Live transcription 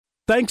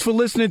Thanks for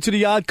listening to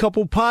the Odd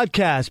Couple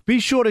podcast. Be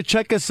sure to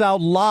check us out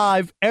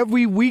live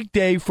every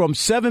weekday from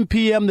 7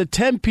 p.m. to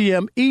 10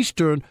 p.m.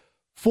 Eastern,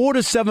 4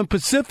 to 7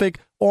 Pacific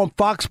on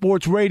Fox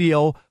Sports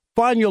Radio.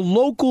 Find your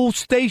local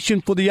station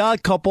for the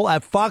Odd Couple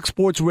at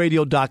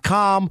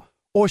foxsportsradio.com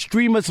or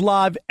stream us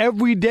live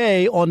every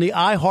day on the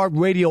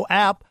iHeartRadio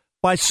app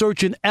by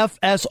searching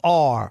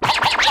FSR. Now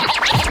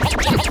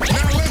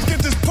let's get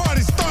this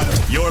party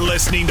started. You're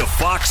listening to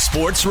Fox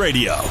Sports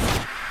Radio.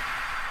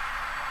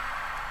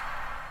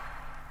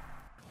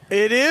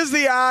 It is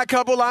the Odd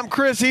Couple. I'm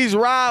Chris. He's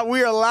Rob.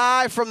 We are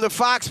live from the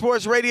Fox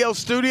Sports Radio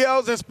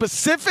studios, and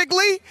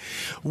specifically,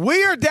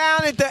 we are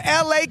down at the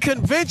LA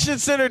Convention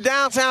Center,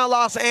 downtown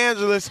Los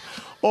Angeles,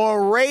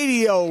 on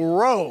Radio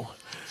Row.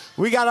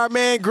 We got our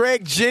man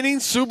Greg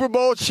Jennings, Super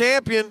Bowl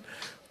champion,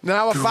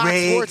 now a Fox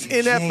Sports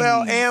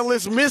NFL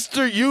analyst,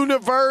 Mr.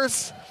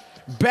 Universe,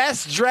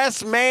 best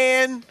dressed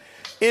man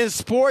in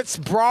sports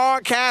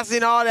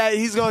broadcasting, all that.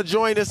 He's going to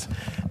join us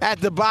at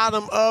the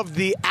bottom of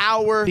the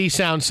hour. He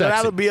sounds sexy. So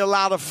that'll be a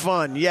lot of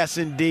fun. Yes,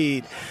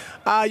 indeed.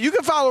 You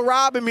can follow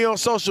Rob and me on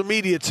social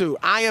media, too.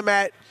 I am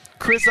at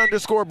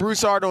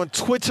Chris_Broussard on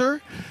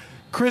Twitter,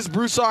 Chris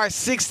Broussard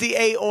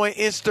 68 on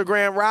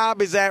Instagram.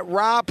 Rob is at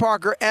Rob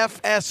Parker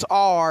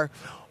FSR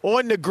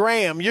on the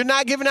gram. You're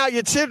not giving out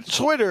your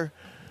Twitter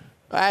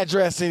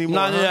address anymore.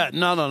 Not yet.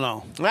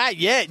 No. Not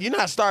yet. You're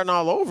not starting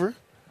all over.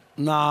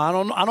 Nah,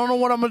 I don't know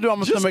what I'm going to do.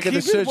 I'm just going to make a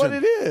decision. Just keep it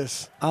what it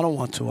is. I don't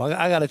want to.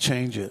 I got to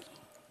change it.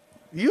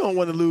 You don't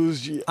want to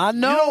lose. I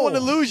know. You don't want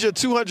to lose your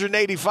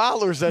 280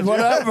 followers.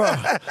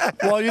 Whatever.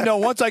 Well,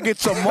 once I get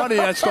some money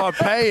and start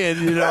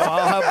paying,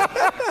 I'll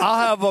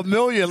have 1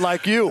 million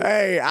like you.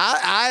 Hey,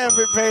 I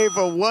haven't paid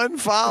for one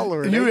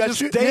follower. They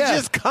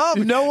just come.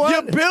 You know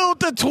what? You build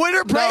the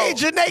Twitter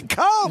page and they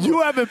come.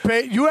 You haven't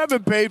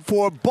paid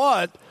for it,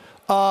 but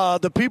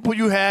the people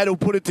you had who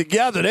put it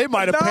together, they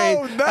might have paid.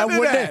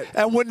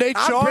 And when they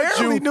charged I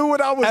barely knew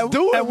what I was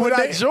doing when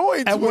I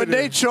joined Twitter. And when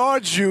they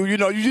charged you, you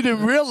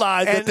didn't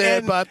realize that they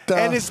had about.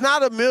 And it's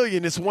not 1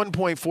 million; it's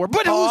 1.4.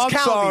 But who's counting?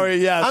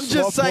 Sorry, yes, I'm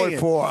just saying.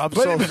 1.4. I'm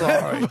so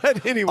sorry.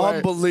 But anyway,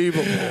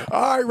 unbelievable.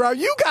 All right, Rob,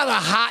 you got a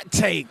hot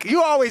take.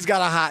 You always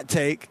got a hot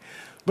take,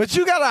 but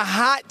you got a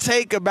hot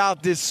take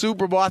about this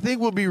Super Bowl. I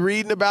think we'll be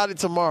reading about it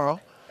tomorrow.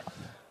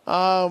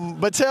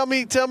 But tell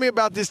me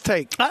about this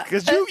take,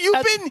 because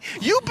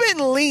you've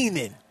been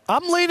leaning.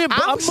 I'm leaning.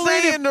 I'm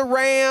saying the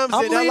Rams,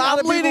 and a lot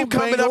of people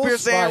coming up here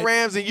saying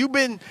Rams, and you've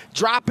been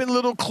dropping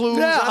little clues.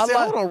 Yeah, I said,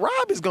 hold on,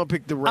 Rob is going to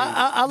pick the Rams.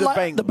 I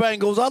like the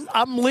Bengals.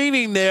 I'm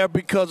leaning there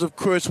because of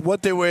Chris,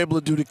 what they were able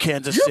to do to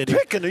Kansas City.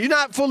 You're picking them. You're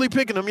not fully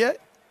picking them yet.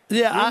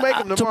 Yeah, You'll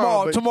make them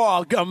tomorrow.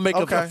 Tomorrow I'll make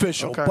it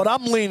official. Okay. But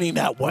I'm leaning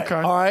that way. Okay.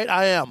 All right,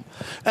 I am,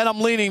 and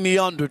I'm leaning the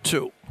under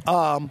too.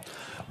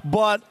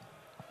 But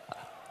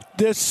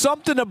there's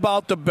something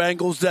about the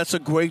Bengals that's a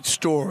great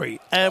story.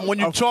 And when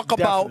you talk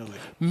about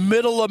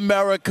middle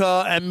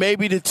America and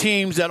maybe the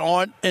teams that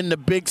aren't in the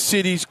big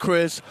cities,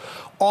 Chris,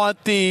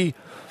 aren't the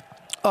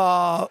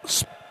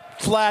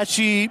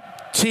flashy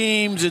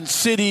teams and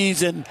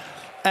cities and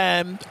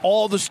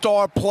all the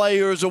star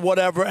players or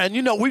whatever. And,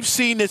 we've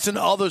seen this in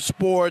other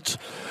sports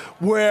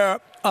where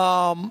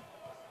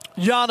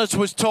Giannis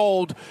was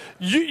told,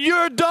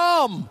 you're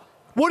dumb.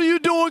 What are you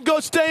doing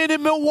staying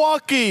in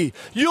Milwaukee?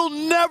 You'll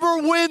never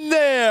win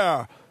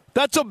there.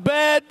 That's a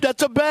bad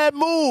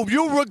move.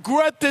 You'll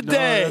regret the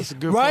day. That's a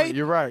good right? Point.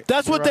 You're right.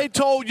 That's what they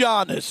told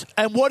Giannis.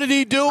 And what did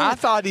he do? I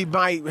thought he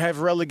might have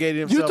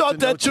relegated himself. You thought to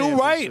that too,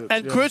 right?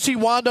 And Chris, he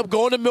wound up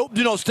going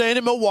to staying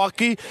in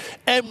Milwaukee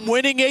and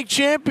winning a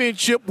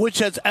championship, which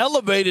has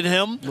elevated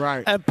him.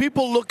 Right. And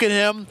people look at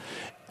him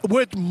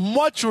with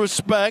much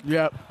respect.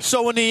 Yep.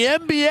 So in the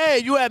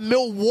NBA, you have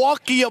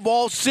Milwaukee of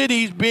all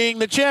cities being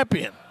the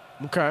champion.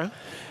 Okay.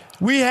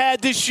 We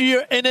had this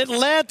year in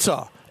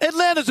Atlanta.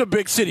 Atlanta's a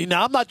big city.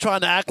 Now, I'm not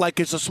trying to act like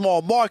it's a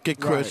small market,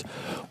 Chris,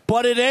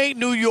 but it ain't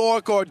New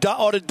York or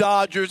the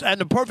Dodgers.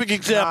 And the perfect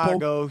example.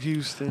 Chicago,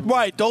 Houston.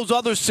 Right, those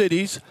other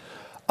cities.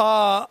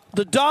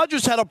 The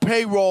Dodgers had a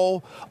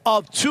payroll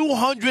of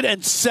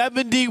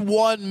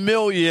 $271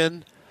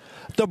 million.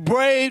 The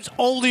Braves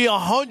only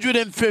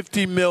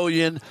 $150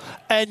 million,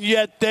 and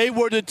yet they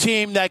were the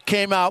team that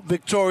came out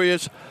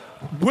victorious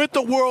with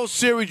the World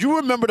Series. You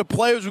remember the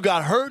players who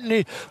got hurt,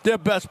 and their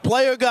best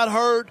player got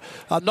hurt.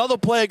 Another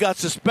player got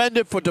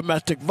suspended for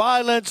domestic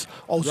violence.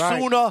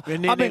 Osuna. Right.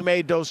 And then they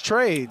made those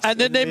trades. And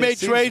then they made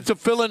trades to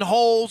fill in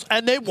holes,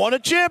 and they won a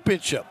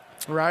championship.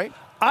 Right.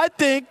 I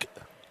think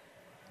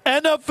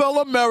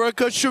NFL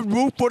America should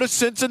root for the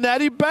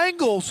Cincinnati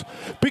Bengals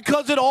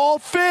because it all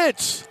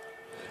fits.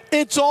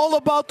 It's all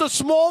about the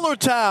smaller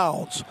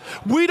towns.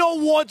 We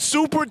don't want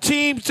super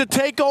teams to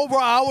take over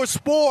our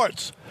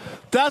sports.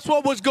 That's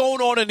what was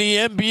going on in the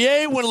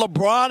NBA when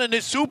LeBron and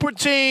his super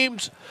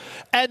teams.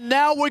 And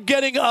now we're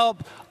getting a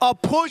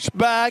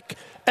pushback,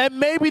 and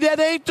maybe that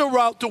ain't the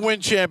route to win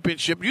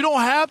championship. You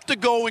don't have to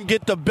go and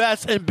get the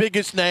best and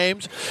biggest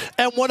names.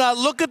 And when I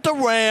look at the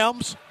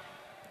Rams,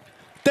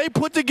 they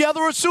put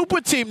together a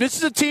super team. This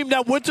is a team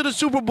that went to the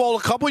Super Bowl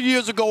a couple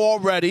years ago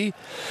already.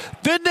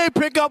 Then they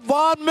pick up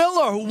Von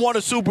Miller, who won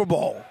a Super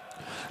Bowl.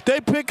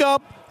 They pick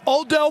up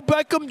Odell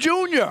Beckham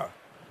Jr.,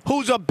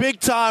 who's a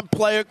big-time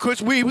player. Chris,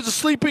 he was a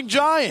sleeping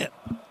giant.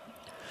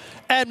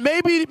 And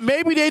maybe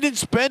they didn't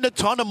spend a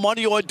ton of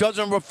money or it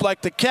doesn't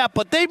reflect the cap,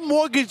 but they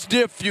mortgaged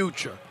their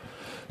future.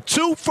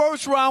 2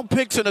 first-round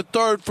picks and a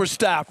third for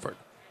Stafford.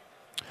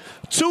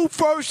 2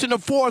 first and a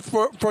fourth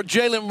for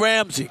Jalen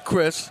Ramsey,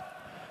 Chris.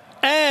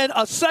 And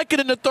a second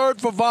and a third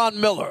for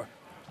Von Miller.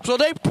 So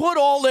they put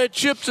all their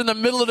chips in the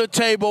middle of the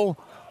table,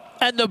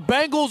 and the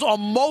Bengals are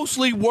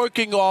mostly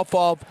working off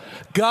of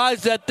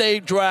guys that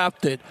they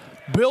drafted.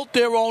 Built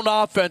their own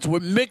offense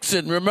with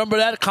Mixon. Remember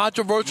that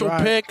controversial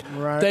pick?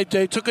 Right.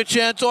 They took a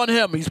chance on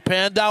him. He's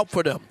panned out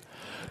for them.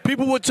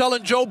 People were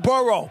telling Joe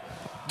Burrow,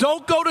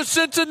 don't go to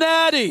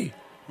Cincinnati.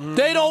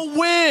 They don't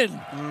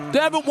win. They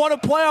haven't won a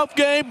playoff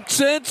game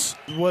since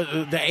the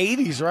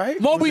 80s,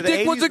 right? Moby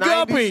Dick was a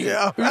guppy.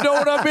 Yeah. You know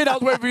what I mean? I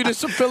was waiting for you to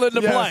fill in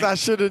the blank. Yes, I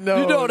should have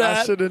known. You know that.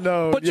 I should have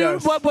known. But,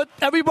 yes. but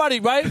everybody,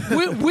 right?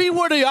 We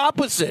were the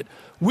opposite.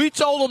 We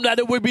told them that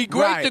it would be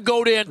great to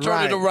go there and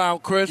turn it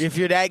around, Chris. If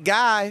you're that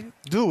guy,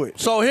 do it.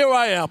 So here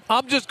I am.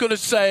 I'm just going to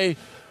say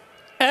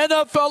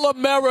NFL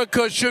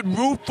America should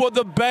root for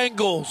the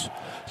Bengals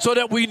so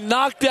that we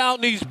knock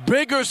down these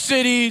bigger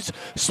cities,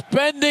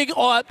 spending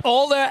on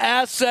all their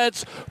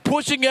assets,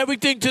 pushing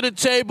everything to the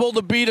table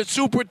to be the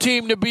super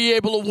team to be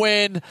able to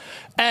win,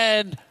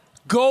 and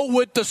go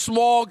with the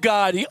small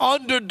guy, the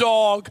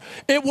underdog.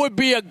 It would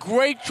be a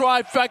great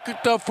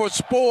trifecta for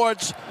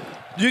sports.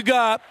 You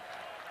got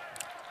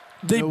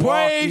the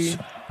Braves,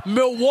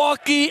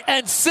 Milwaukee,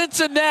 and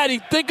Cincinnati.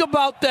 Think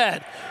about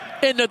that.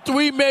 In the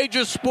 3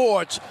 major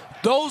sports,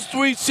 those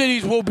 3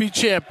 cities will be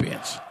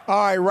champions. All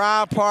right,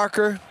 Rob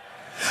Parker.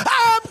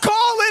 I'm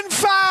calling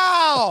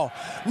foul.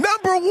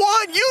 Number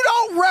 1, you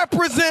don't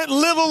represent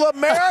Little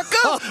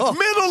America.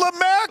 Middle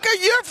America,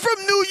 you're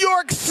from New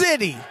York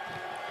City.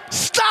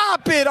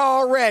 Stop it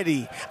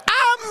already.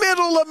 I'm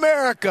Middle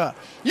America.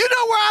 You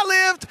know where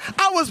I lived?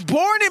 I was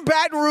born in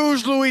Baton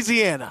Rouge,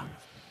 Louisiana.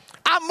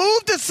 I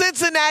moved to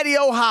Cincinnati,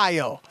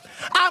 Ohio.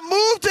 I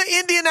moved to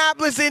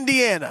Indianapolis,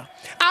 Indiana.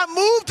 I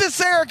moved to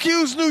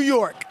Syracuse, New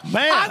York.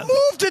 Man. I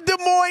moved to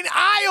Des Moines,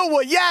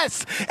 Iowa,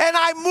 yes. And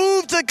I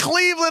moved to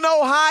Cleveland,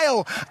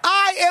 Ohio.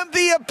 I am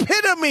the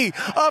epitome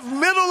of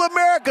Middle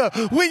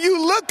America. When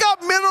you look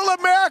up Middle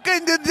America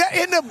in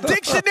the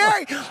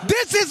dictionary,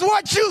 this is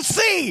what you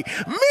see.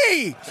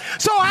 Me.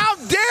 So how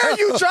dare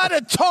you try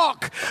to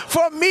talk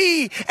for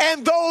me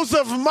and those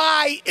of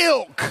my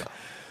ilk?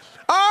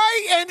 All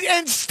right,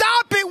 and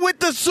stop it with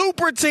the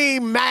super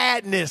team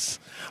madness.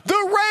 The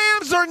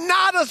Rams are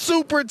not a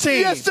super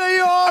team. Yes, they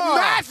are.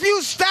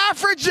 Matthew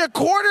Stafford, your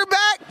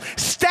quarterback,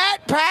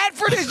 Stat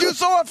Padford, as you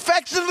so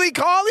affectionately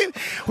call him.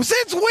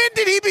 Since when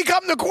did he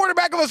become the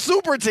quarterback of a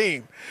super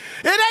team?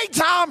 It ain't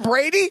Tom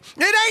Brady. It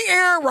ain't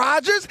Aaron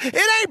Rodgers.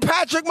 It ain't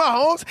Patrick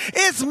Mahomes.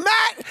 It's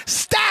Matt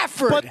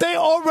Stafford. But they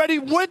already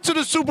went to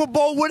the Super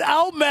Bowl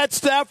without Matt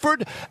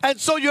Stafford, and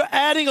so you're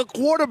adding a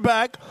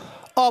quarterback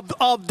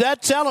of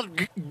that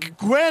talent.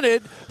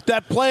 Granted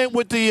that playing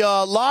with the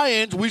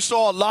Lions, we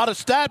saw a lot of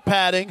stat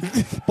padding,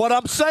 but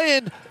I'm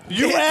saying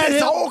you add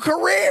his him, whole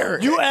career.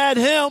 You add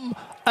him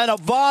and a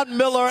Von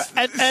Miller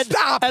and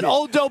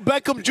Odell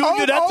Beckham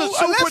Jr. That's a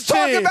super let's team.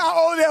 Talk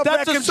about Odell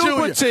That's Beckham a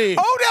super Jr. team.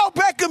 Odell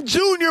Beckham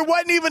Jr.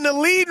 wasn't even the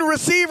leading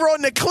receiver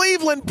on the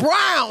Cleveland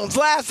Browns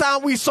last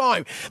time we saw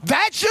him.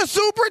 That's your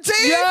super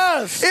team?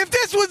 Yes. If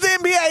this was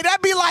NBA,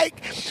 that'd be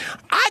like,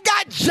 I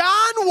got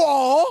John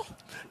Wall,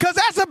 because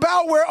that's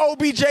about where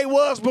OBJ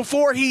was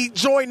before he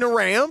joined the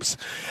Rams.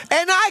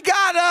 And I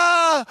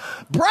got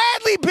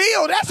Bradley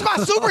Beal. That's my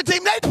super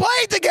team. They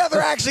played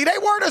together, actually. They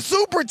weren't a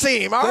super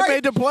team, all right? They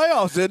made the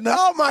playoffs, didn't they?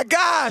 Oh, my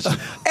gosh.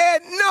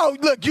 And, no,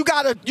 look, you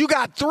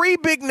got 3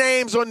 big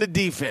names on the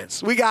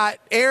defense. We got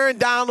Aaron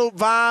Donald,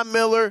 Von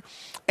Miller,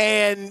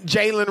 and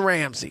Jalen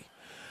Ramsey.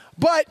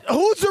 But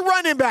who's the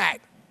running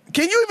back?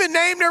 Can you even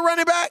name their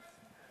running back?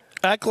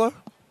 Eckler.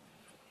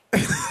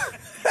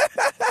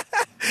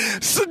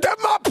 So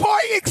that's my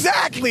point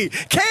exactly.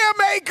 Cam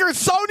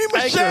Akers, Sony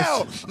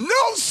Michel,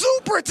 no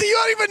super team. You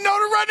don't even know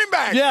the running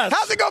back. Yes.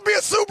 How's it going to be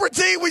a super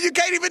team when you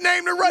can't even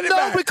name the running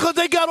back? No, because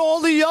they got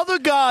all the other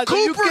guys.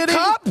 Cooper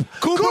Kupp?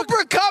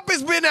 Cooper Kupp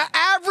has been an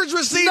average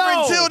receiver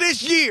until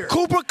this year.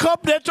 Cooper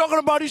Kupp, they're talking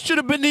about he should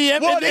have been the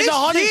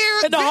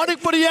hunting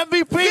for the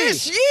MVP.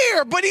 This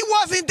year, but he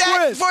wasn't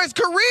that for his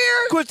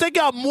career. Chris, they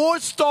got more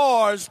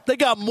stars.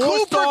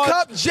 Cooper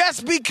Kupp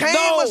just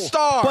became a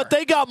star. But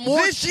they got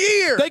more this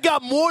year. They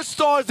got more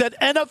stars that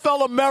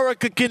NFL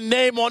America can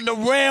name on the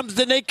Rams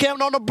than they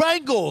can on the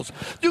Bengals.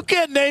 You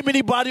can't name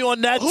anybody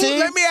on that team.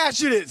 Let me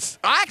ask you this.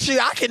 Actually,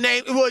 I can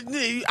name. Well,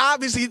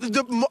 obviously,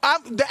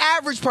 the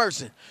average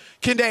person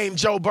can name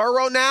Joe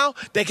Burrow now.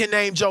 They can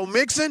name Joe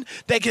Mixon.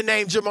 They can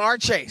name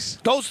Jamar Chase.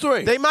 Those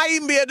 3. They might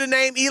even be able to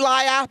name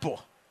Eli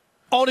Apple.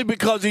 Only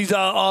because he's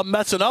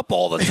messing up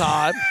all the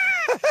time.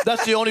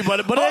 That's the only but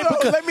it ain't Hold on,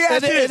 because let me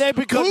ask you this. it ain't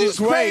because Whose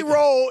he's great.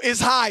 payroll is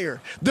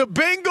higher, the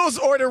Bengals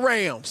or the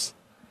Rams?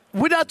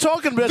 We're not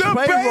talking about The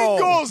payroll.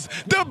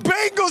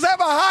 Bengals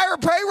have a higher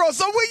payroll.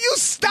 So will you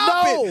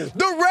stop it?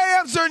 The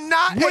Rams are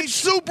not a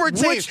super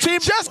team. Which team?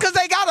 Just because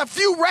they got a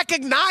few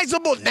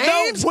recognizable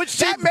names,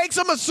 that makes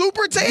them a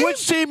super team?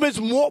 Which team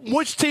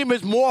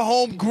is more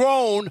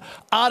homegrown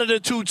out of the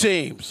two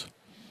teams?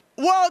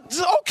 Well,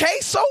 okay,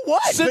 so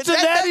what?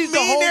 Cincinnati's the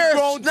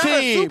homegrown not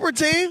team. A super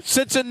team.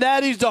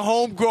 Cincinnati's the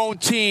homegrown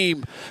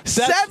team.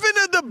 7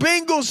 of the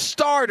Bengals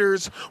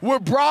starters were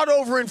brought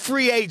over in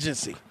free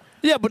agency.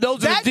 Yeah, but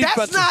those are the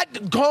defenses. That's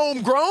not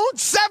homegrown.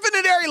 7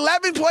 of their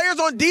 11 players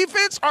on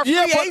defense are free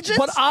agents.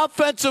 But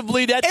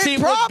offensively, that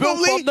team was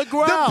built from the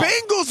ground. The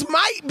Bengals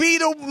might be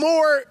the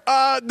more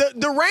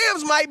the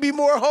Rams might be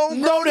more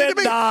homegrown. No, they're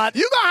not.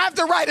 You're gonna have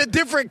to write a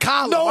different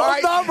column. No, all I'm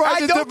right? not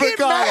writing a Don't different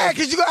get mad column.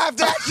 because you're gonna have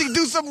to actually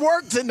do some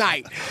work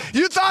tonight.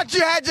 You thought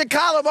you had your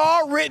column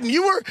all written.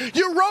 You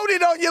wrote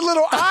it on your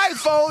little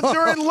iPhone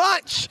during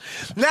lunch.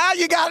 Now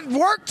you got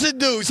work to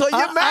do, so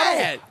you're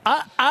mad.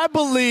 I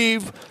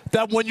believe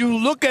that when you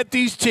look at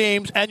these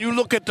teams and you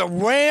look at the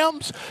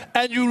Rams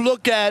and you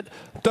look at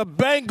the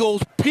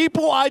Bengals,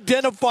 people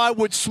identify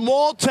with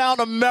small-town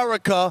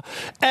America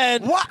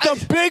and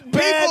the big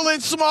bad... People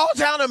in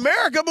small-town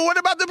America, but what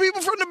about the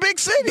people from the big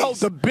cities? No,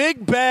 the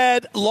big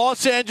bad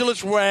Los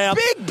Angeles Rams.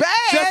 Big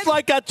bad? Just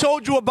like I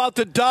told you about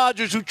the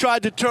Dodgers who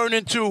tried to turn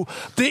into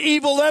the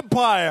evil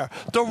empire.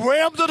 The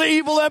Rams are the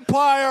evil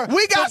empire.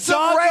 We got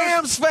some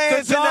Rams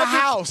fans in the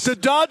house. The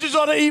Dodgers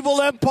are the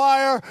evil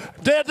empire.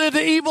 They're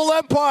the evil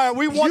empire.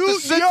 We want the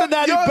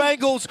Cincinnati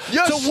Bengals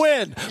to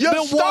win.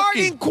 Your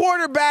starting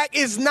quarterback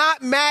is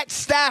not Matt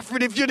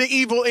Stafford if you're the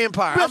evil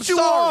empire. Yes, you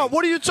are.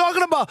 What are you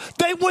talking about?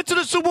 They went to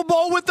the Super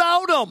Bowl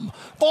without him.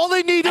 All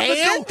they need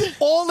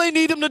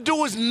him to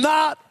do is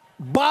not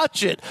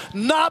botch it,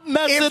 not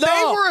mess it up. If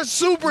they were a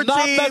super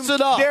team,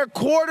 their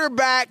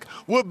quarterback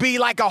would be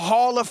like a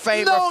Hall of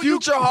Famer,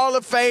 future Hall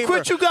of Famer.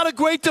 Chris, you got a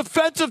great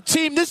defensive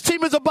team. This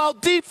team is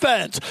about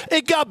defense.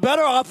 It got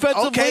better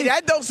offensively. Okay,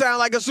 that don't sound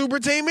like a super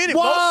team anyway.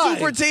 Why? Most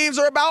super teams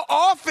are about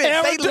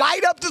offense. They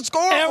light up the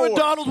scoreboard. Aaron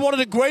Donald's one of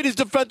the greatest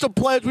defensive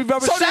players we've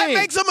ever seen. So that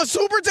makes him a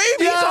super team?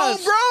 Yes.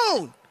 He's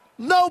homegrown.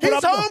 No, but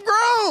he's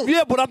homegrown.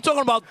 Yeah, but I'm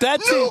talking about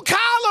that team. New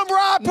column,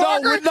 Rob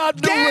Parker. No, we're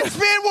not doing it.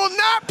 Deadspin will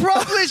not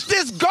publish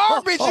this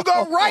garbage you're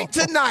going to write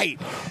tonight.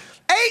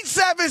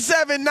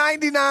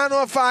 877-99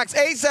 on Fox,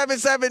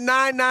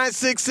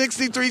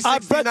 877-996-6369. I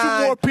bet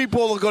you more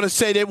people are going to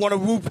say they want to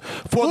root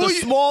for the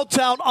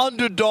small-town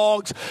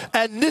underdogs,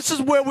 and this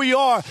is where we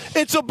are.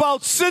 It's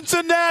about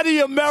Cincinnati,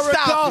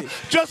 America,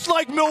 just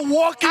like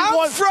Milwaukee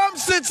was. I'm from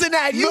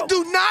Cincinnati. You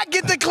do not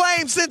get to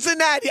claim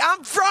Cincinnati.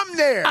 I'm from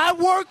there. I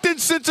worked in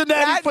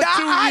Cincinnati for 2 years.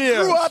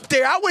 I grew up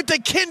there. I went to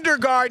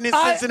kindergarten in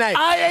Cincinnati.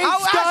 I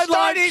ate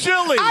Skyline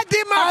Chili. I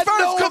did my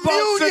first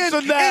communion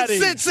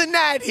in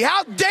Cincinnati.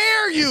 How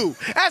dare you?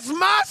 That's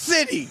my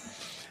city.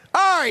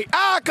 All right,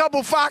 our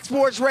couple Fox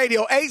Sports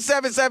Radio,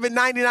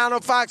 877-99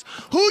 on Fox.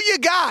 Who you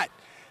got?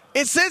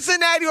 In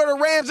Cincinnati or the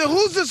Rams? And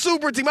who's the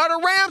super team? Are the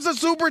Rams a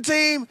super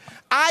team?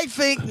 I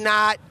think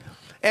not.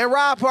 And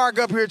Rob Park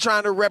up here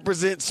trying to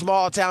represent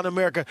small-town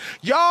America.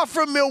 Y'all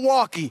from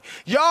Milwaukee.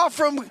 Y'all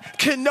from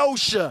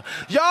Kenosha.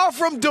 Y'all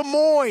from Des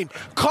Moines.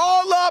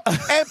 Call up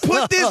and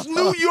put this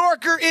New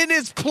Yorker in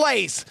his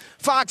place.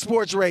 Fox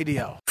Sports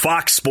Radio.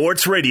 Fox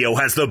Sports Radio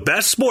has the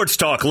best sports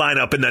talk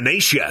lineup in the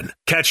nation.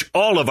 Catch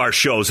all of our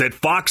shows at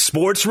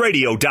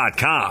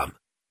foxsportsradio.com.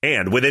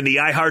 And within the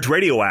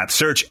iHeartRadio app,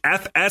 search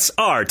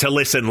FSR to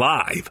listen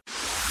live.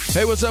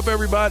 Hey, what's up,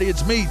 everybody?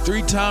 It's me,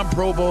 3-time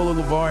Pro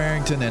Bowler LeVar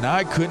Arrington, and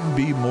I couldn't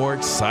be more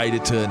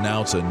excited to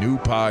announce a new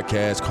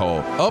podcast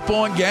called Up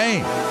On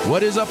Game.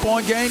 What is Up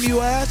On Game,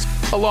 you ask?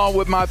 Along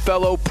with my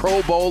fellow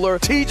Pro Bowler,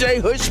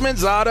 TJ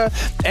Hushmanzada,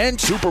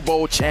 and Super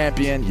Bowl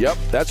champion, yep,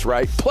 that's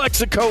right,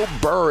 Plexico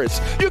Burress.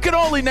 You can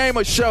only name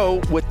a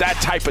show with that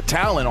type of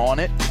talent on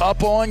it.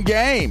 Up On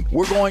Game.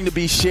 We're going to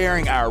be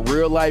sharing our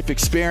real-life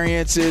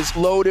experiences,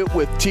 loaded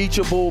with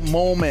teachable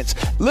moments.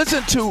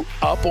 Listen to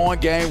Up On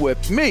Game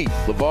with me,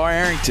 LeVar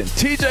Arrington,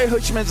 TJ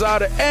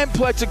Hushmanzada, and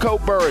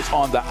Plexico Burress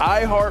on the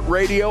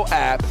iHeartRadio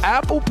app,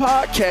 Apple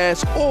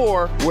Podcasts,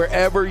 or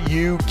wherever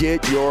you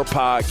get your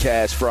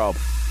podcasts from.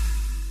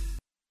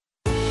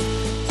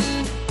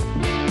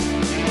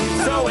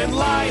 So in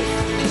life,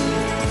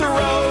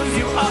 throws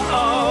you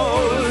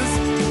uh-ohs.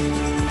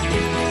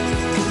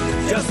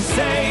 Just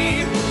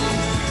say,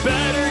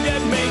 better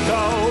get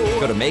Mako.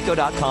 Go to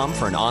Mako.com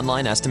for an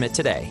online estimate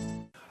today.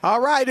 All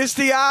right, it's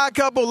the Odd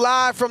Couple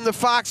live from the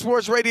Fox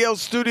Sports Radio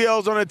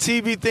studios on a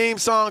TV theme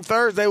song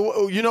Thursday.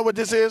 You know what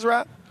this is,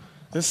 Rob?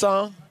 This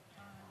song?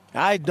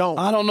 I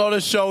don't know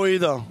this show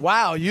either.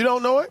 Wow, you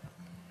don't know it?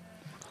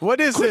 What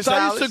is Chris, this,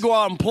 Alex? I used to go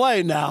out and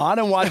play now. I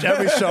didn't watch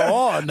every show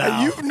on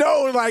now. You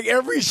know, like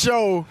every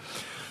show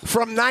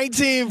from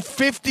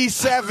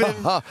 1957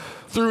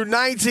 through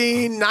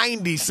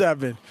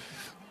 1997.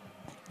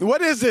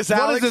 What is this,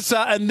 Alex? What is this?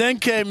 And then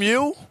came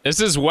you?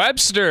 This is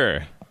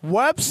Webster.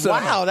 Webster.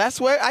 Wow,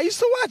 that's where I used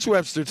to watch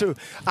Webster too.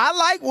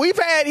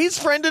 He's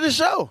a friend of the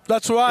show.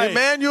 That's right.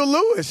 Emmanuel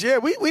Lewis. Yeah,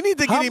 we need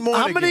to get him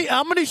on.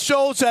 How many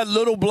shows had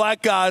little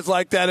black guys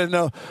like that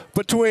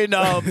between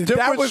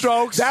different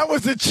strokes? That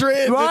was the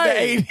trend in the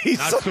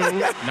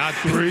 80s. Not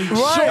three.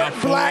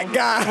 Short black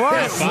guy.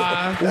 Right.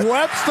 Five.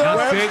 Webster,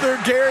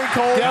 Gary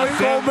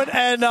Coleman,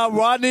 and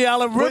Rodney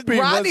Allen Rippey.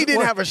 Rodney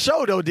didn't have a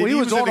show though, did he? He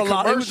was on a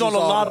lot. He was on a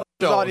lot of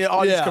shows.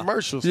 All these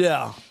commercials.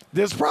 Yeah.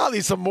 There's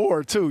probably some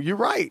more too. You're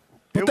right.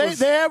 But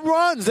they had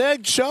runs. They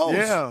had shows.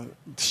 Yeah.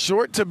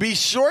 Short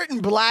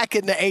and black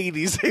in the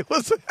 80s. It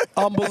was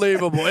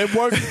unbelievable. It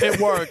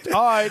worked.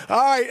 All right.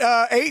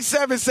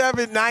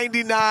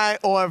 877-99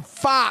 on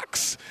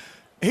Fox.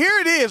 Here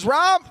it is.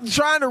 Rob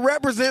trying to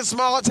represent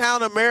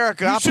small-town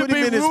America. I put him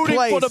in his place. You should be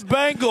rooting for the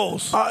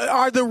Bengals.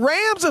 Are the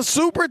Rams a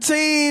super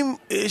team?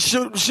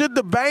 Should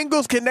the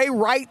Bengals, can they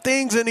right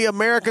things in the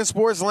American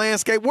sports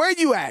landscape? Where are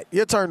you at?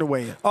 Your turn to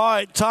weigh in. All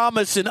right,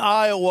 Thomas in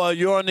Iowa.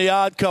 You're on the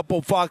Odd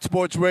Couple, Fox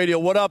Sports Radio.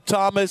 What up,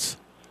 Thomas?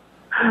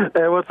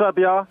 Hey, what's up,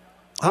 y'all?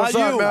 How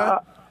you? Man?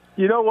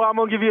 You know what? I'm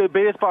going to give you a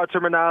baseball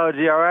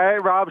terminology, all right?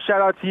 Rob,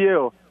 shout out to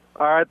you.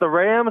 All right, the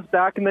Rams,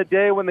 back in the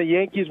day when the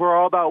Yankees were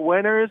all about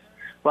winners,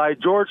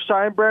 like George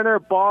Steinbrenner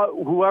bought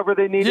whoever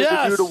they needed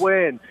to do to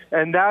win,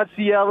 and that's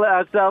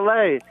LA.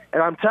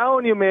 And I'm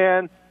telling you,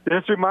 man,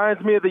 this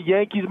reminds me of the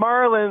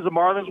Yankees-Marlins. The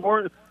Marlins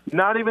weren't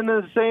not even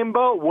in the same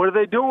boat. What are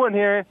they doing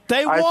here?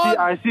 They won.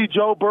 I see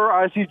Joe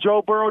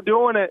Burrow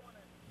doing it.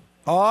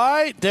 All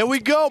right, there we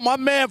go. My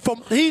man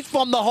he's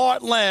from the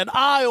heartland,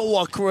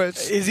 Iowa,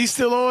 Chris. Is he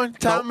still on,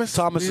 Thomas?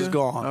 No, Thomas is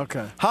gone.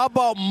 Okay. How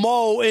about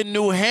Mo in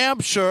New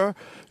Hampshire?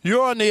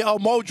 You're on the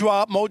Mo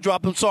drop.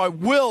 I'm sorry,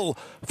 Will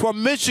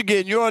from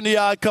Michigan. You're on the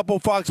Odd Couple,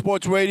 Fox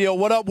Sports Radio.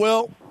 What up,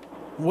 Will?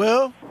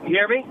 Will, you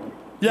hear me?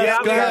 Yes,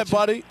 go ahead,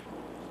 buddy.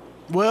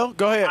 Will,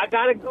 go ahead. I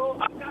gotta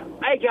go.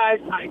 Hey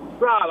guys,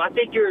 Rob, I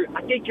think you're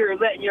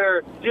letting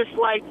your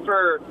dislike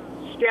for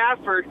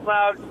Stafford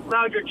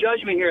cloud your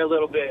judgment here a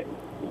little bit.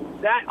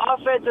 That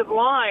offensive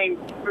line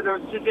for the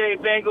Cincinnati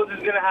Bengals is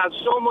going to have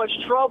so much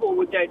trouble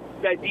with that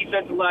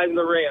defensive line in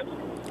the Rams.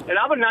 And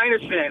I'm a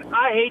Niners fan.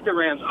 I hate the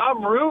Rams.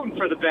 I'm rooting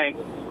for the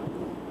Bengals.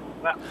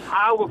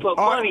 I will put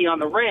money on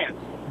the Rams.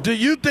 Do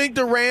you think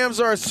the Rams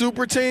are a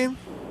super team?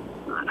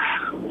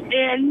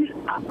 And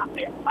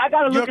I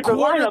got to look at the lineup.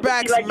 Your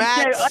quarterback's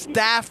Matt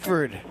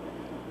Stafford.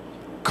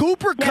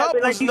 Cooper Kupp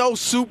was no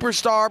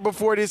superstar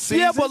before this season.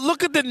 Yeah, but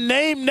look at the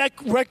name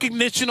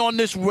recognition on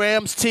this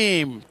Rams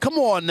team. Come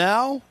on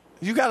now.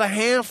 You got a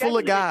handful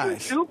of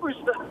guys.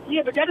 Superstar.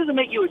 Yeah, but that doesn't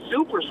make you a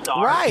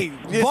superstar. Right.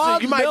 Yeah,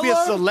 you might be a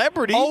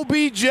celebrity.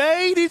 OBJ.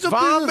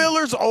 Von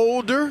Miller's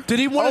older. Did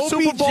he win a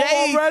Super Bowl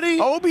already?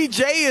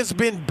 OBJ has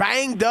been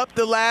banged up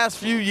the last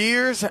few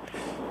years.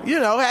 You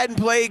know, hadn't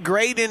played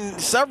great in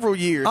several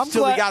years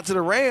until he got to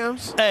the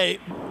Rams. Hey,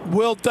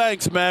 Will,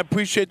 thanks, man.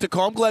 Appreciate the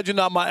call. I'm glad you're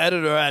not my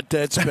editor at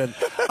Deadspin.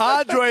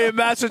 Andre in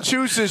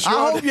Massachusetts.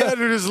 I hope your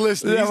editor's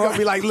listening. He's going to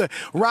be like, look,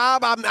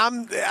 Rob, I'm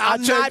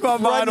not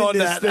running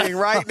this thing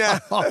right now.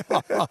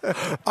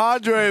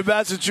 Andre in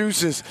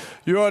Massachusetts.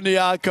 You're on the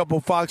Odd Couple,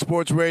 Fox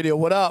Sports Radio.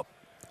 What up?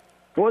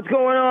 What's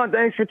going on?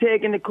 Thanks for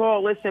taking the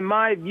call. Listen,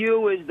 my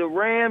view is the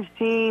Rams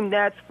team,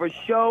 that's for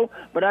show,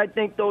 but I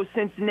think those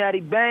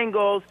Cincinnati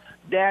Bengals,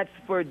 that's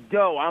for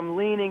dough. I'm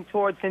leaning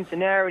towards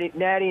Cincinnati,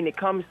 and it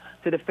comes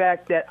to the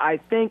fact that I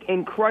think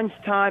in crunch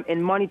time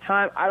and money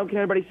time, I don't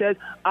care what anybody says,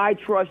 I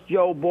trust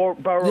Joe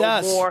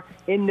Burrow more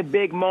in the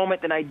big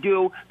moment than I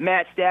do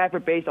Matt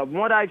Stafford based on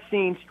what I've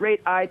seen,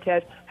 straight eye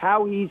test,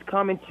 how he's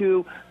coming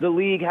to the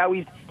league, how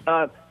he's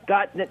got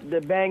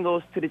the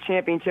Bengals to the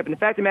championship. And the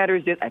fact of the matter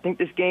is this, I think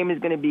this game is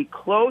going to be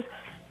close.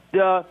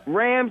 The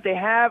Rams, they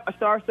have a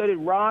star-studded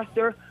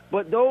roster,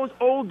 but those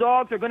old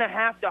dogs are going to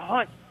have to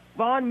hunt.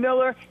 Von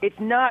Miller,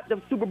 it's not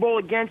the Super Bowl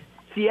against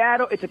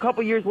Seattle. It's a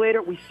couple years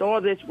later. We saw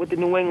this with the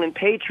New England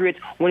Patriots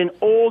when an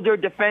older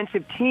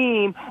defensive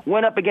team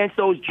went up against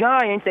those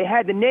Giants. They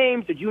had the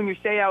names, the Junior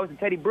Seau's and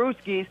Teddy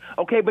Bruschi's,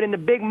 okay, but in the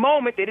big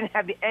moment, they didn't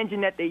have the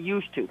engine that they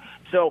used to.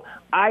 So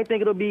I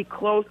think it'll be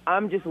close.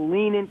 I'm just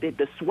leaning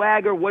the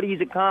swagger, what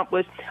he's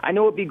accomplished. I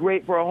know it'd be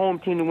great for a home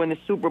team to win the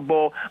Super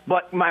Bowl,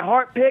 but my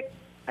heart pick,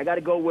 I got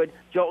to go with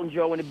Jolton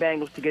Joe and the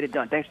Bengals to get it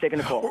done. Thanks for taking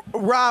the call.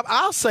 Rob,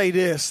 I'll say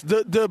this.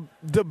 The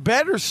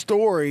better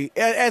story,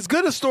 as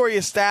good a story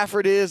as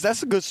Stafford is,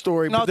 that's a good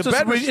story. No, but the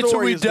better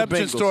story it's a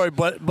redemption story,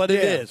 but it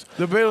is.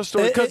 The better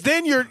story. Because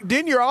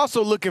then you're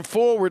also looking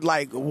forward,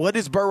 like, what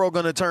is Burrow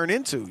going to turn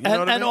into? You know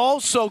what I mean?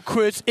 Also,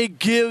 Chris, it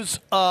gives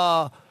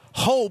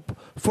hope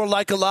for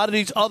like a lot of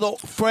these other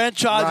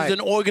franchises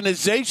and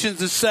organizations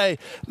to say,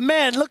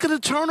 man, look at the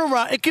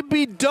turnaround. It can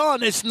be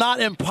done. It's not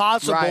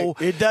impossible. Right.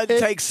 It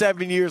doesn't take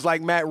 7 years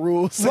like Matt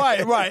Rule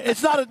said. Right.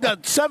 It's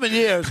not 7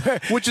 years,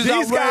 which is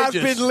These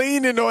outrageous. guys been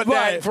leaning on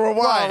that for a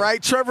while,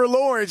 right? Trevor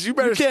Lawrence, you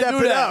better step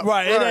it up.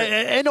 Right.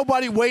 Ain't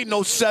nobody waiting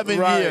those 7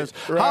 years.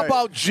 Right. How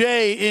about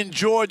Jay in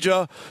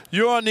Georgia?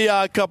 You're on the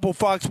Odd Couple,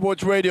 Fox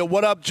Sports Radio.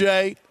 What up,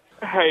 Jay?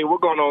 Hey,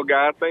 what's going on,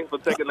 guys? Thanks for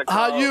taking the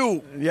call. How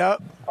you?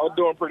 Yep. I'm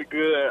doing pretty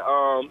good.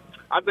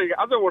 I just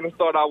want to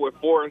start out with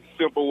 4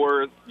 simple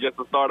words just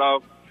to start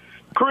off.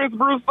 Chris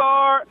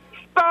Broussard,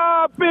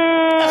 stop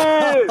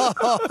it! The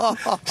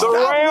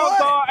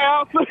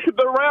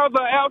Rams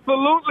are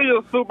absolutely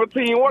a super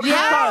team. What are you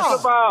talking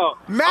about?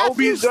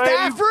 Matthew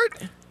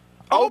Stafford?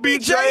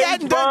 OBJ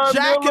hadn't done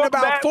jack in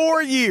about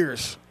 4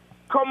 years.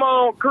 Come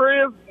on,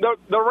 Chris.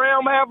 The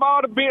Rams have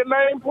all the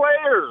big-name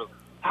players.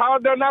 How are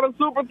they not a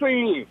super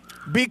team?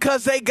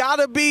 Because they got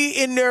to be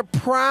in their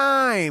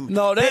prime.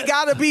 No, they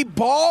got to be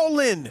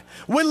balling.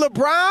 When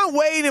LeBron,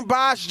 Wade, and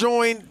Bosh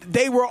joined,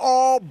 they were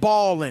all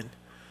balling.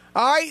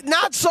 All right?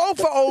 Not so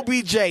for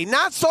OBJ.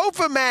 Not so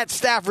for Matt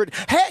Stafford.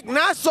 Heck,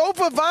 not so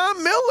for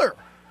Von Miller.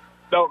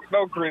 No,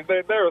 Chris.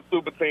 They're a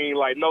super team,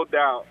 like, no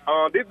doubt.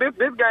 This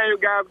game,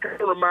 guys,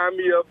 kind of remind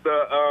me of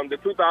the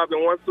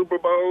 2001 Super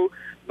Bowl.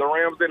 The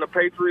Rams and the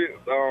Patriots.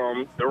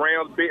 The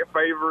Rams big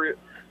favorite.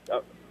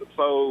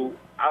 So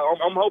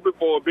I'm hoping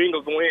for a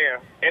Bengals win.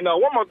 And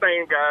one more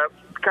thing, guys,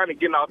 kind of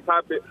getting off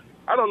topic.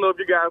 I don't know if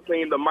you guys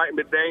seen the Mike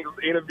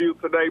McDaniels interview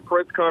today,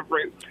 press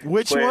conference.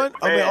 Which one?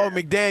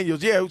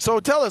 McDaniels. Yeah. So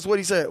tell us what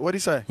he said. What did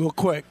he say? Real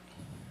quick.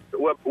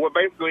 Well,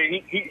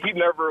 basically, he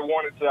never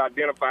wanted to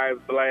identify as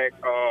black.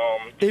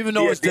 Even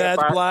though his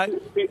dad's black?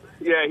 He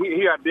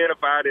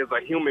identified as a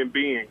human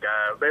being,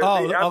 guys.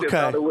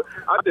 Okay. I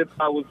just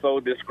thought it was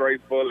so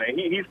disgraceful. And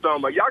he's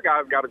talking, y'all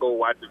guys got to go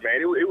watch it,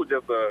 man. It was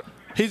just a...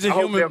 He's a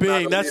human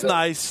being. That's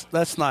nice.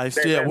 That's nice.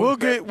 Yeah,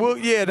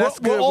 that's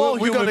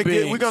good.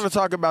 We're gonna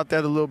talk about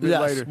that a little bit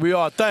later. We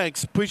are.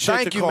 Thanks.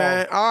 Appreciate the call. Thank you,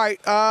 man. All right.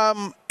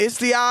 It's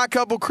the Odd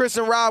Couple, Chris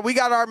and Rob. We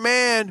got our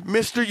man,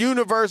 Mr.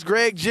 Universe,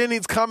 Greg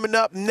Jennings, coming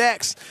up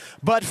next.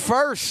 But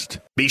first,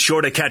 be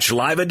sure to catch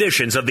live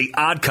editions of the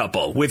Odd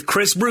Couple with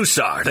Chris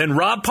Broussard and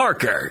Rob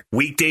Parker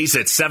weekdays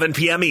at 7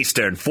 p.m.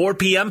 Eastern, 4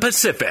 p.m.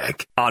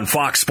 Pacific on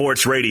Fox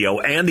Sports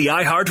Radio and the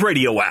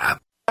iHeartRadio app.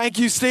 Thank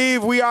you,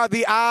 Steve. We are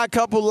the Odd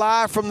Couple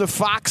live from the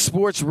Fox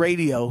Sports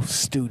Radio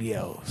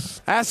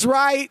studios. That's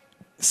right.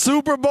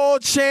 Super Bowl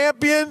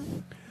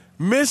champion,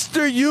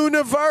 Mr.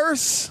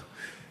 Universe.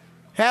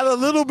 Had a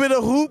little bit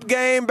of hoop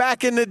game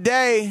back in the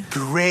day.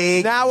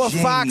 Greg now a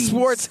Jennings. Fox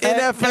Sports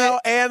NFL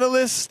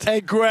analyst. Hey,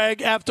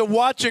 Greg, after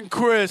watching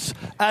Chris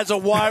as a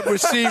wide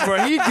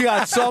receiver, he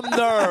got some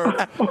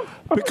nerve.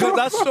 Because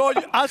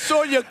I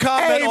saw your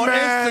comment on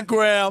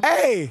Instagram.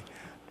 Hey.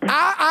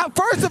 I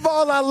first of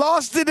all, I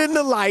lost it in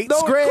the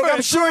lights, Greg.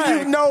 I'm sure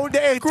you know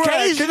that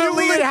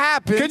occasionally it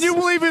happens. Can you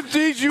believe it?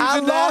 I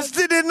lost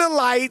it in the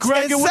lights.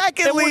 Greg, and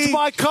secondly, it was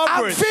my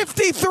coverage. I'm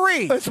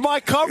 53. It's my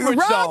coverage.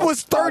 Rob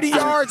was 30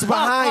 yards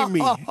behind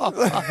me.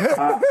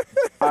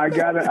 I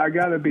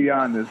gotta be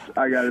honest.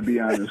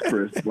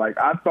 Chris. Like,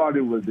 I thought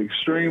it was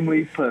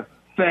extremely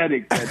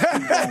pathetic that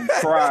you don't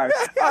cry.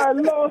 I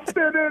lost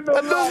it in the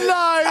lights.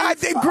 I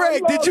think,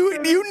 Greg,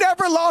 you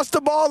never lost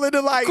the ball in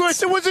the lights?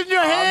 Chris, it was in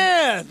your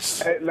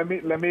hands. Hey, let me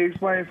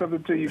explain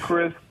something to you,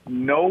 Chris.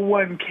 No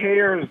one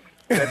cares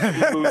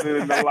that you lose it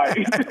in the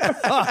lights.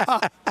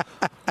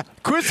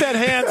 Chris had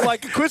hands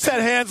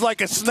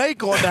like a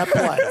snake on that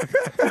play.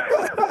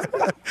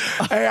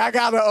 Hey, I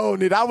gotta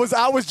own it. I was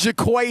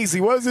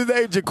Jaquazi. What was his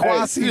name?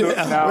 Jaquazi,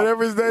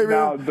 whatever his name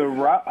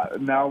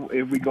is. Now,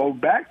 if we go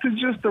back to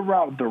just the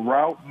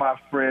route, my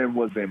friend,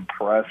 was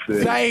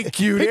impressive. Thank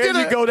you. There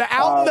you go. The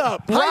out and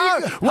up.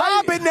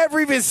 Rob had never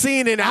even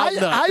seen an out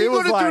and up. How you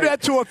going to do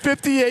that to a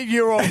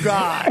 58-year-old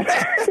guy?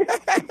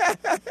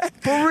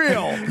 For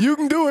real. You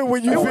can do it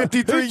when you're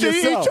 53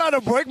 yourself. He trying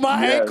to break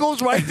my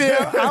ankles right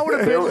there. I would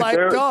have been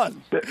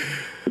done.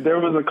 There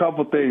was a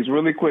couple things.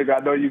 Really quick, I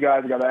know you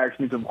guys got to ask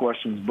me some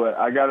questions, but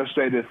I got to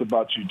say this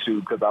about you, too,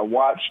 because I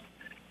watched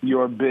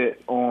your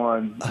bit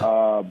on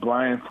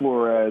Brian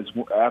Flores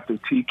after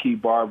Tiki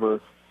Barber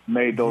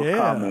made those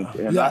comments.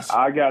 And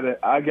I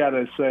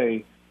gotta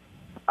say,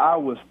 I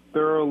was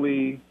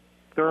thoroughly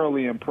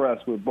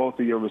impressed with both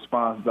of your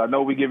responses. I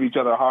know we give each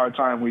other a hard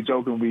time. We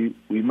joke and we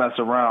mess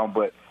around,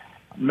 but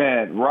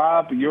man,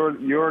 Rob,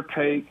 your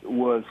take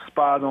was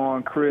spot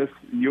on. Chris,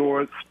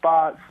 your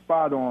spot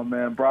on,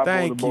 man.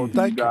 Bravo to both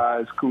of you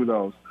guys.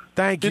 Kudos.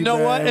 Thank you, You know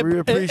man. what? We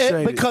appreciate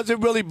it. Because it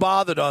really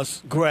bothered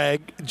us,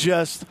 Greg,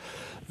 just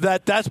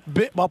that's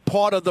a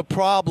part of the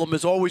problem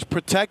is always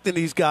protecting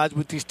these guys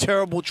with these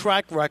terrible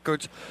track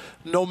records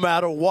no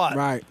matter what.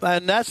 Right.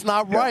 And that's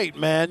not right,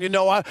 man. You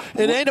know,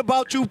 it ain't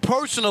about you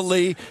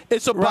personally.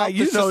 It's about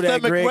the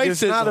systemic racism.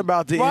 It's not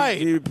about the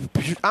right.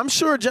 I'm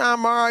sure John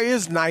Mara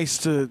is nice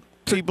to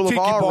people of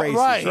all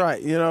races.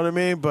 Right. You know what I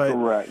mean?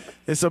 But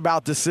it's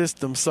about the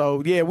system.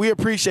 So, yeah, we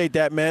appreciate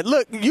that, man.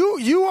 Look,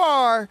 you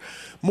are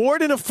more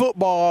than a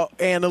football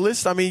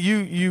analyst. I mean,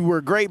 you were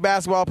a great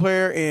basketball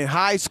player in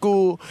high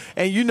school,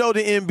 and you know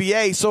the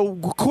NBA. So,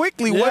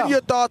 quickly, what are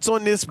your thoughts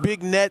on this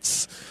big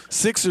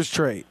Nets-Sixers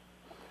trade?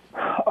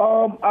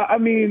 I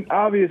mean,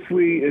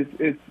 obviously,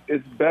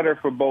 it's better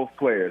for both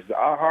players.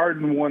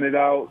 Harden wanted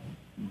out.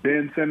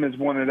 Ben Simmons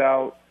wanted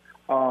out.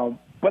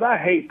 But I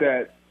hate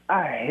that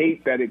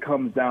it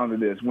comes down to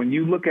this. When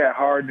you look at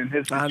Harden and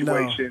his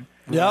situation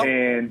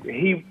and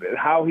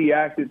how he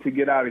acted to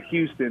get out of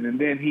Houston, and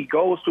then he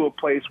goes to a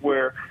place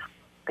where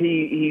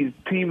he's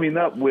teaming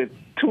up with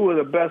two of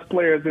the best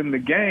players in the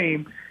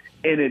game,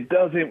 and it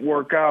doesn't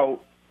work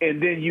out,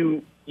 and then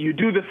you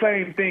do the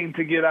same thing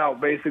to get out,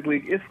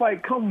 basically. It's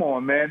like, come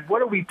on, man.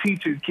 What are we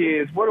teaching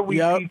kids? What are we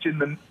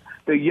teaching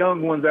the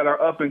young ones that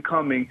are up and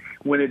coming?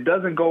 When it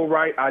doesn't go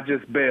right, I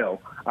just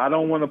bail. I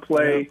don't want to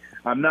play.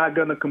 I'm not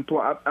going to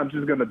comply. I'm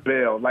just going to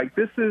bail. Like,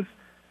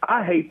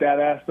 I hate that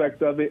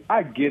aspect of it.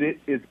 I get it.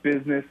 It's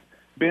business.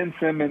 Ben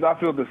Simmons, I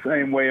feel the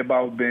same way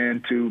about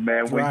Ben too,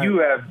 man. When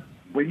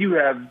you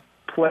have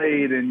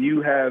played and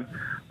you have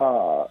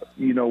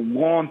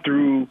gone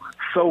through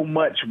so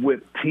much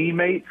with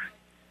teammates,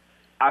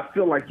 I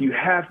feel like you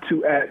have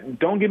to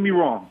don't get me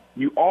wrong,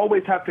 you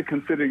always have to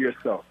consider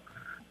yourself,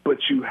 but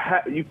you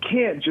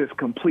can't just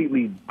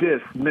completely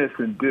dismiss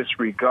and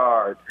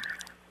disregard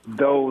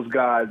those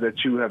guys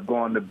that you have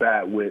gone to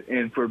bat with.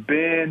 And for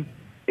Ben,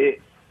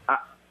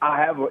 I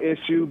have an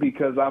issue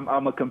because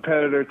I'm a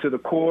competitor to the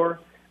core,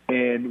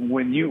 and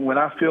when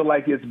I feel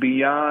like it's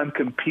beyond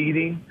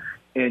competing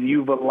and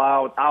you've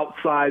allowed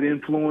outside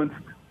influence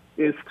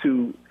is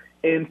to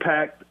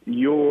impact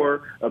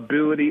your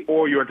ability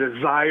or your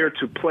desire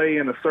to play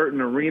in a certain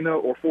arena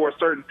or for a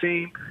certain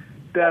team,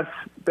 that's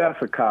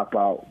a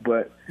cop-out.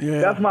 But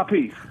that's my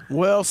piece.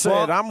 Well said.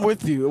 Well, I'm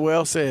with you.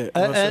 Well said.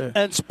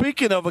 And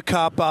speaking of a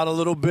cop-out a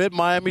little bit,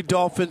 Miami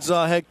Dolphins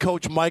head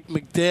coach Mike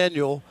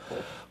McDaniel,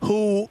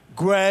 who,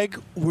 Greg,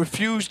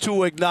 refused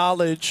to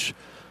acknowledge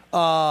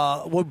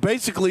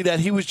basically that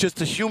he was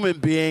just a human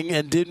being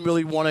and didn't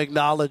really want to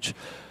acknowledge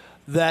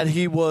that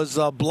he was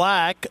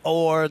black,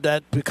 or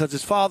that because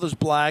his father's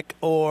black,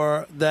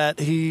 or that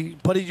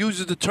but he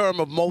uses the term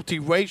of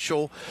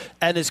multiracial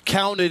and is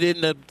counted in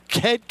the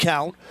head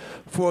count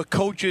for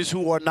coaches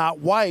who are not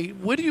white.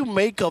 What do you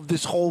make of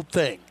this whole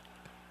thing?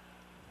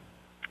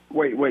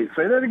 Wait,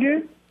 say that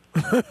again?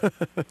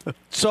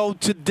 So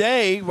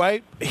today,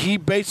 right, he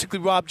basically,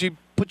 Rob G.,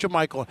 put your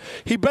mic on.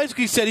 He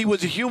basically said he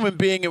was a human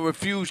being and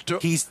refused to.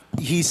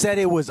 He said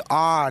it was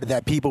odd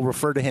that people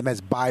refer to him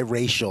as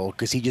biracial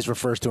because he just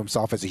refers to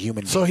himself as a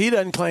human being. So he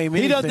doesn't claim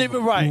anything. He doesn't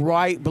even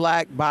white,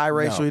 black,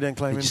 biracial. No, he doesn't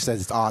claim anything. He just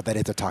says it's odd that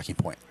it's a talking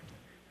point.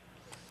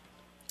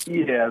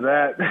 Yeah,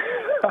 that.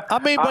 I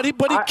mean,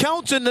 but he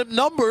counts in the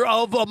number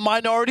of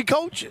minority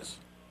coaches.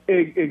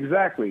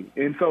 Exactly,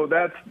 and so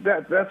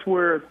that's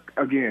where,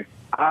 again,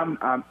 I'm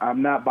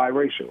not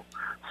biracial,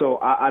 so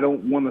I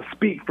don't want to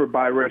speak for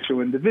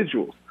biracial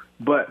individuals.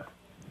 But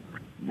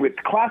with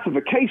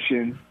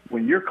classification,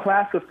 when you're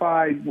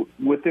classified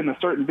within a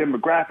certain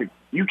demographic,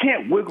 you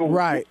can't wiggle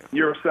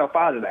yourself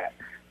out of that.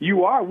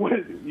 You are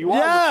what you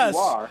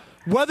are.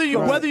 Whether you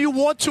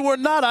want to or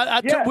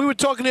not. We were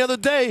talking the other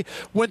day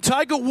when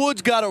Tiger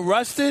Woods got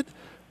arrested,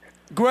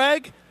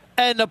 Greg,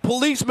 and the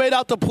police made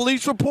out the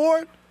police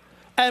report.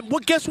 And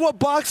guess what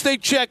box they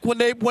checked when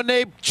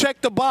they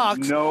checked the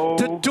box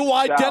to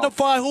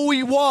identify who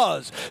he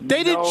was?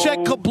 They didn't check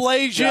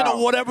Cablazian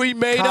or whatever he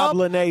made up.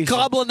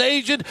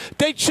 Cablazian.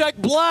 They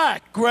checked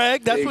black,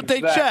 Greg. That's what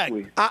they checked.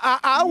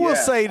 I will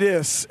say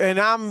this, and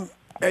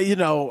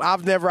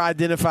I've never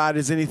identified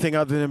as anything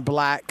other than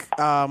black.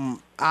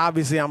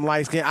 Obviously, I'm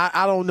light skinned.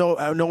 I don't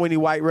know any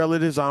white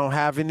relatives. I don't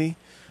have any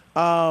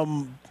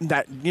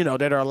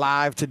that are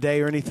alive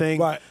today or anything.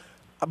 Right.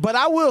 But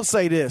I will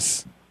say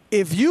this.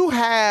 If you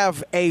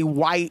have a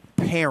white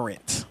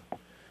parent,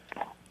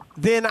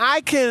 then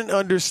I can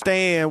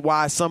understand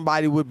why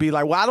somebody would be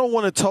like, well, I don't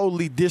want to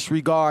totally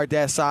disregard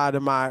that side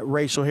of my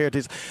racial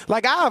heritage.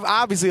 Like, I have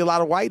obviously a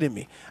lot of white in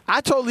me.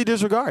 I totally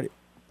disregard it.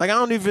 Like,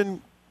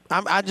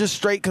 I just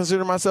straight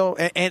consider myself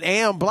and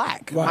am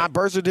black. Right. My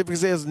birth certificate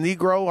says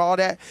Negro, all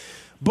that.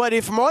 But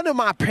if one of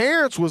my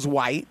parents was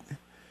white,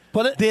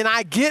 then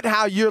I get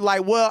how you're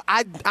like, well,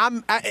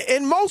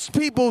 and most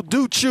people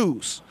do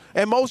choose.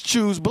 And most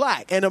choose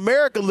black. And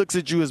America looks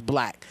at you as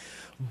black.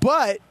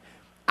 But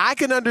I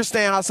can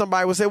understand how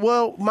somebody would say,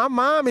 well, my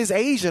mom is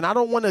Asian. I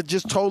don't want to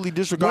just totally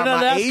disregard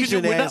my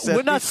Asian ancestry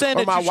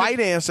or my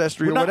white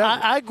ancestry or whatever.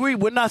 I agree.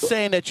 We're not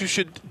saying that you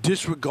should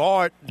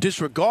disregard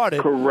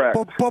it. Correct.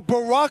 But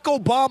Barack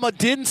Obama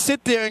didn't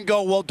sit there and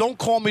go, well, don't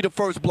call me the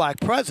first black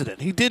president.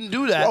 He didn't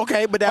do that.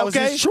 Okay, but that was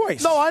his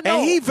choice. No, I know.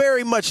 And he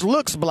very much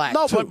looks black,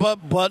 too.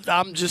 But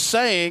I'm just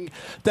saying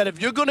that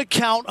if you're going to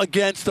count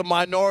against the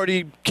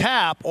minority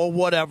cap or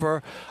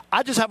whatever,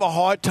 I just have a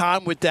hard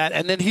time with that.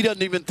 And then he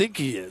doesn't even think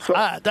he is.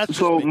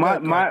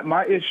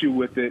 My issue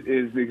with it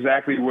is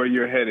exactly where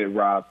you're headed,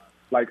 Rob.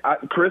 Like,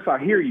 Chris, I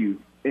hear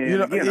you.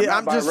 And again,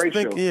 I'm not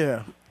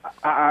biracial.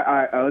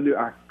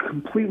 I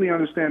completely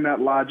understand that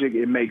logic.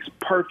 It makes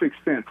perfect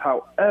sense.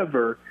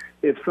 However,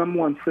 if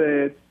someone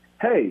said,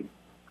 "Hey,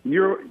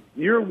 you're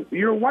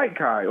a white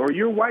guy, or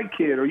you're a white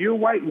kid, or you're a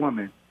white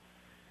woman,"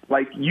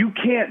 like, you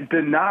can't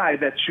deny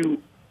that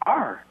you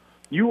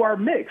are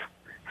mixed.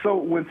 So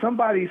when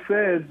somebody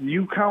says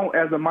you count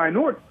as a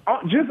minority,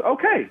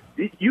 okay,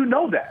 you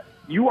know that.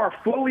 You are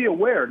fully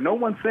aware. No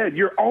one said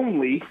you're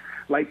only,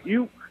 like,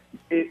 you.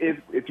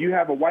 If you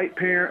have a white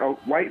parent, a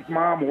white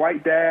mom, a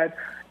white dad,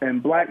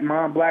 and black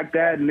mom, black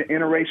dad, in the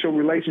interracial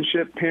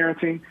relationship,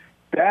 parenting,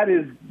 that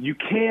is, you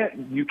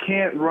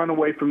can't run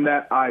away from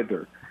that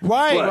either.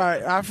 Right. But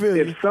Right. I feel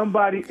you. if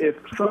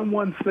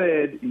someone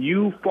said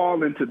you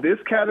fall into this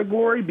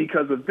category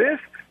because of this,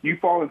 you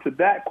fall into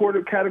that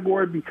quarter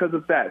category because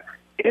of that.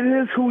 It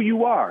is who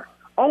you are.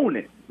 Own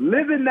it.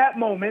 Live in that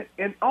moment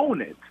and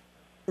own it.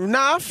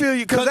 Nah, I feel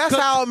you because that's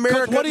how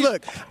America.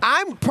 Look,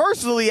 I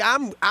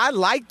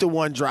like the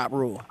one drop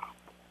rule.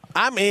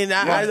 I mean,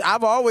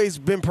 I've always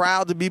been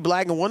proud to be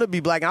black and want to be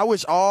black. I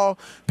wish all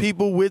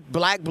people with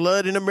black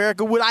blood in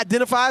America would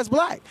identify as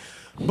black.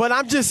 But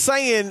I'm just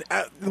saying,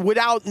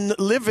 without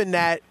living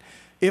that,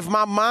 if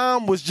my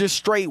mom was just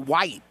straight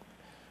white,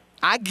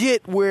 I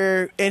get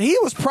where, and he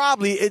was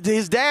probably,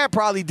 his dad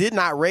probably did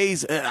not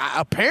raise,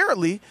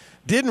 apparently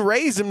didn't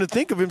raise him to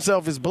think of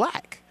himself as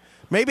black.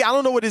 Maybe, I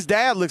don't know what his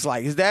dad looks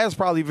like. His dad's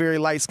probably very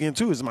light-skinned,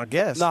 too, is my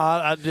guess.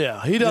 No,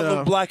 yeah. He doesn't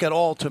look black at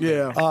all to me.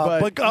 Yeah.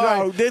 But all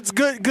right. It's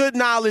good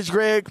knowledge,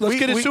 Greg. Let's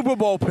get a Super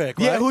Bowl pick,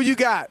 right? Yeah, who you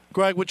got?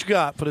 Greg, what you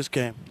got for this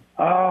game?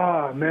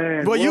 Oh,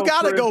 man. Well, you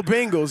got to Chris, go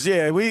Bengals.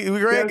 Yeah,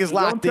 Greg is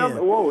locked in.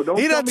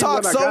 He done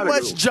talked so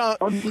much junk.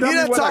 He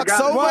done talked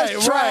so much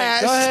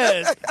trash. Go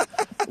ahead.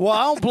 Well,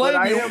 I don't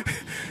blame you.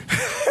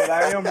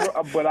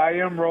 But I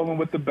am rolling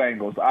with the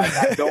Bengals.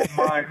 I don't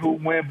mind who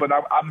wins, but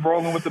I'm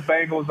rolling with the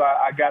Bengals.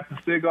 I got the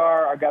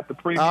cigar. I got the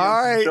premium.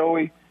 All right.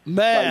 Joey.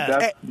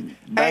 Man.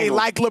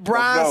 Like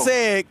LeBron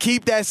said,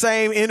 keep that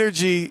same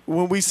energy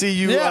when we see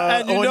you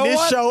and you on know this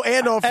what? show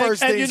and on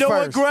First And Things you know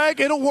First. what, Greg?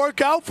 It'll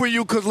work out for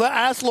you because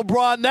ask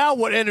LeBron now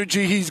what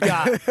energy he's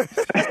got. All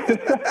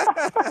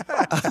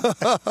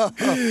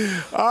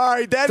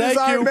right, that is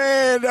our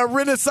man, a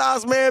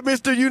Renaissance man,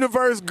 Mr.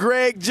 Universe,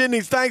 Greg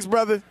Jennings. Thanks,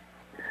 brother.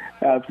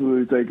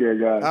 Absolutely. Take care,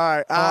 guys.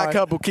 All right,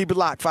 couple. Keep it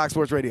locked. Fox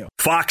Sports Radio.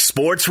 Fox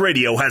Sports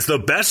Radio has the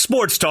best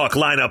sports talk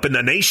lineup in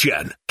the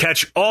nation.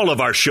 Catch all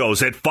of our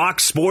shows at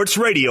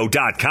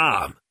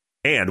foxsportsradio.com.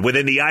 And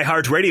within the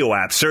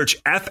iHeartRadio app, search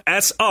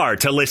FSR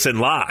to listen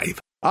live.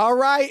 All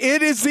right,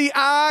 it is the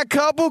odd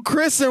couple,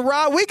 Chris and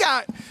Rob.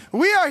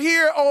 We are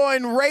here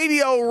on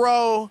Radio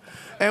Row,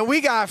 and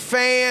we got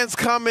fans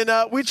coming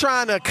up. We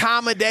trying to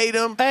accommodate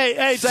them.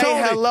 Hey, say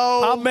Tony,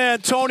 hello. Our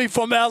man Tony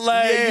from L.A.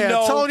 Yeah, you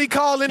know, Tony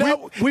calling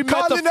up. We met the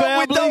calling up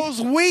family. with those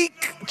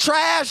weak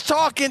trash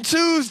talking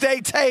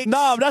Tuesday takes.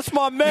 Nah, that's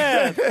my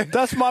man.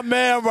 That's my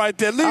man right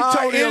there. Leave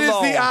Tony alone. It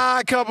is the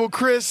odd couple,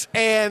 Chris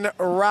and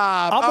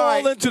Rob. I'm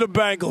all into the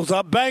Bengals.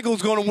 Our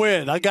Bengals going to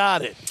win. I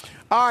got it.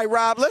 All right,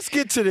 Rob, let's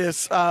get to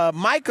this.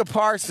 Micah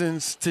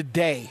Parsons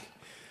today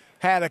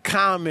had a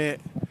comment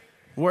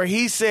where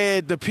he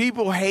said the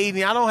people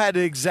hating. I don't have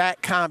the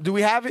exact comment. Do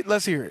we have it?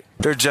 Let's hear it.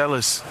 They're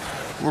jealous.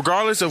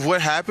 Regardless of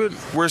what happened,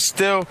 we're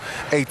still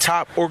a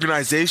top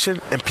organization,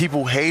 and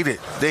people hate it.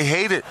 They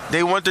hate it.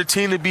 They want their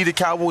team to be the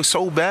Cowboys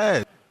so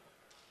bad.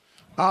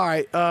 All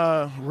right,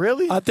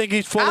 really? I think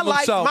he's full of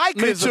himself.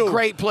 Micah is a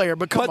great player,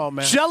 but come on,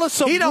 man.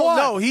 Jealous of he don't what?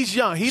 know. He's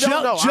young. He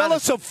don't know.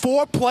 Jealous of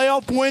 4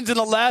 playoff wins in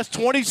the last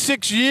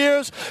 26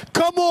 years?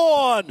 Come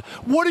on.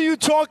 What are you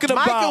talking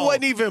about? Micah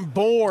wasn't even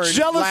born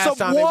jealous last of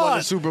time what? they won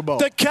the Super Bowl.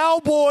 The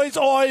Cowboys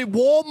are a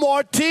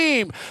Walmart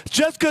team.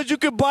 Just because you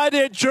can buy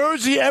their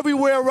jersey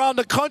everywhere around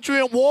the country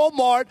in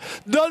Walmart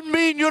doesn't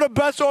mean you're the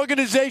best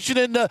organization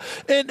in the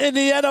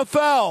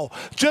NFL.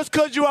 Just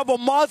because you have a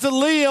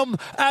mausoleum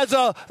as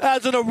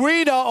an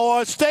arena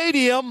or a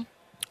stadium,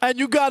 and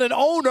you got an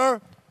owner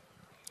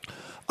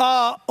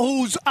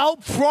who's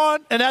out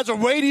front and has a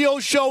radio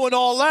show and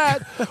all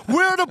that,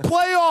 where are the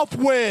playoff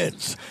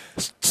wins?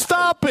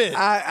 Stop it.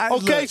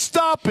 Look,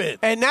 stop it.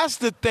 And that's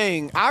the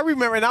thing. I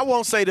remember, and I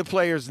won't say the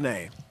player's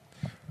name,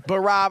 but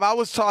Rob, I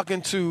was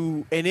talking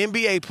to an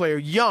NBA player,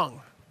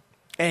 young,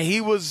 and he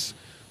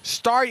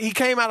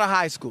came out of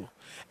high school.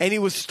 And he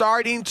was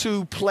starting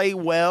to play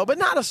well, but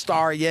not a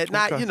star yet.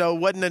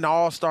 Wasn't an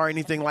all-star or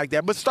anything like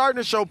that, but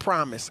starting to show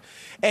promise.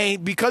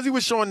 And because he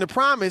was showing the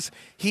promise,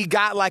 he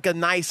got like a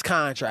nice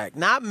contract.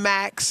 Not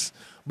max,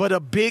 but a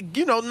big,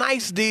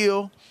 nice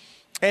deal.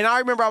 And I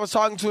remember I was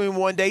talking to him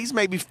one day. He's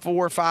maybe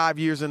 4 or 5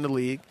 years in the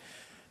league.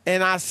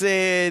 And I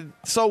said,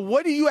 so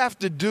what do you have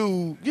to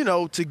do,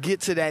 to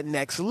get to that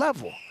next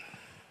level?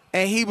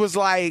 And he was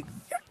like,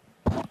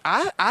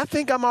 I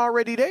think I'm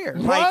already there.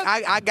 What?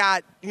 Like I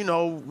got,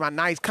 my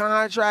nice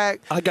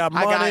contract. I got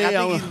money. I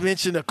think he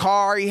mentioned a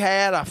car he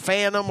had, a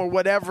Phantom or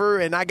whatever,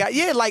 and I got the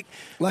he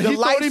lifestyle.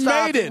 thought he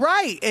made it.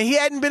 Right. And he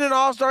hadn't been an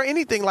all-star or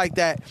anything like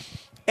that.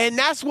 And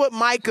that's what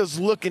Micah's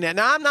looking at.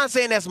 Now, I'm not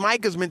saying that's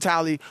Micah's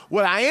mentality.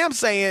 What I am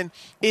saying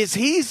is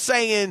he's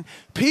saying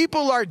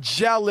people are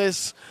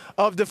jealous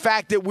of the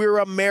fact that we're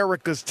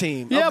America's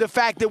team, of the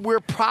fact that we're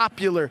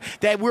popular,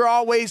 that we're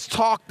always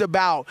talked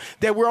about,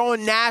 that we're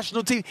on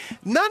national TV.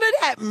 None of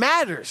that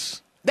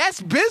matters.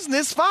 That's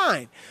business,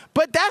 fine.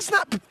 But that's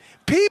not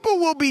 – people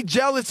will be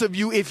jealous of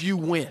you if you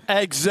win.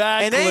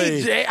 Exactly.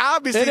 And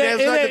obviously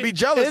there's nothing to be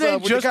jealous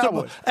of with the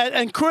Cowboys.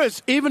 And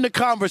Chris, even the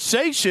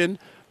conversation,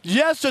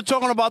 yes, they're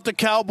talking about the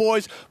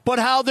Cowboys, but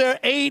how they're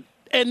 8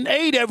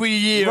 8-8 every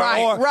year,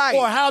 Right, or right.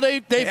 or how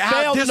they How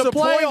failed in the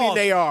disappointing playoffs,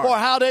 they are. or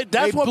how that's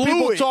They what blew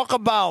people it. talk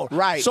about.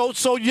 Right.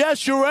 So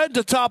yes, you're at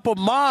the top of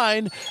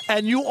mind,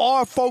 and you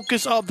are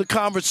focus of the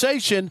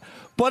conversation.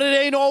 But it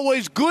ain't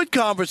always good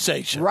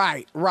conversation.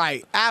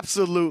 Right,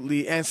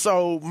 absolutely. And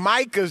so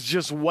Micah's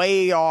just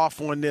way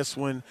off on this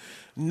one.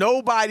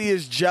 Nobody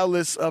is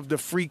jealous of the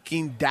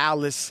freaking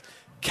Dallas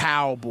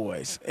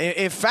Cowboys.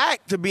 In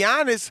fact, to be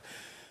honest,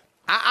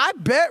 I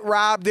bet,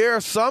 Rob, there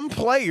are some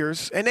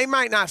players, and they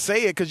might not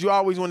say it because you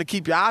always want to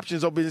keep your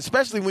options open,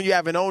 especially when you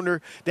have an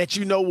owner that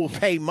you know will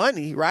pay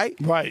money, right?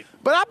 Right.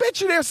 But I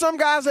bet you there's some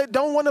guys that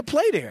don't want to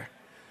play there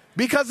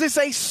because it's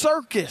a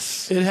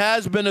circus. It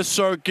has been a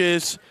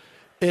circus.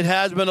 It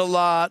has been a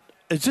lot.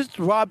 It's just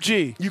Rob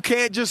G. You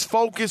can't just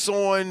focus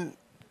on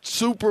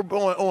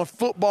on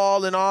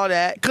football and all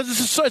that because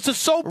it's a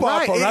soap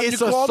opera. Right.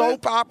 It's a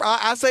soap opera.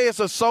 I say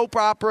it's a soap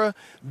opera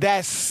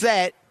that's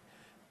set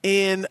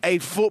in a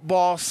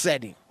football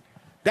setting.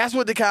 That's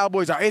what the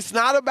Cowboys are. It's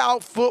not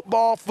about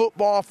football.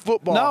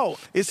 No.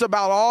 It's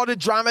about all the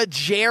drama.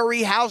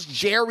 How's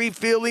Jerry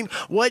feeling?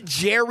 What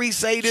Jerry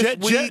say this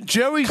week?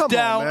 Jerry's Come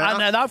down, on,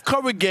 man. and I've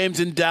covered games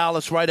in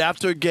Dallas right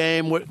after a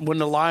game when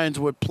the Lions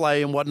would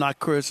play and whatnot,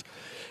 Chris.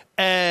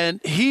 And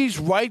he's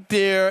right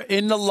there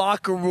in the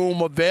locker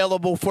room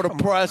available for the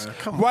press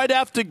right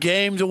after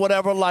games or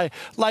whatever. Like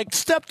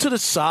step to the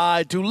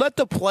side to let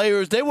the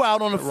players, they were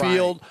out on the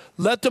field,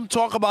 let them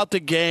talk about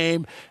the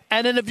game.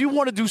 And then if you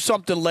want to do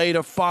something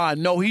later,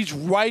 fine. No, he's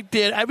right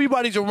there.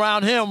 Everybody's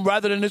around him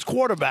rather than his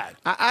quarterback.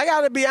 I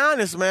got to be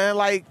honest, man.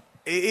 Like,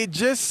 it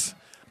just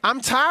 – I'm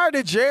tired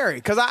of Jerry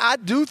because I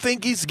do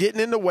think he's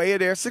getting in the way of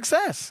their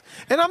success.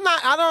 And I'm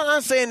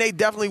not saying they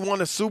definitely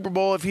won a Super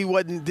Bowl if he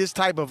wasn't this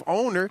type of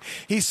owner.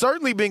 He's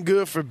certainly been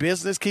good for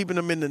business, keeping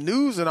them in the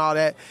news and all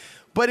that.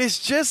 But it's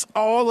just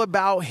all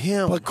about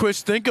him. But,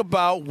 Chris, think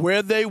about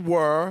where they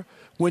were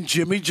when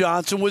Jimmy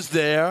Johnson was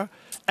there.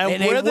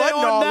 And where it they wasn't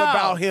are all now.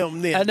 about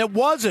him then. And it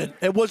wasn't.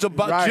 It was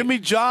about Jimmy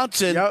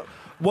Johnson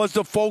was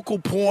the focal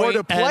point. Or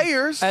the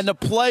players. And the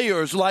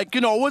players. Like,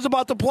 it was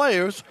about the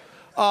players.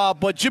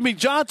 But Jimmy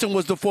Johnson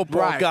was the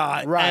football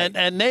guy. Right.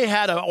 And they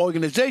had an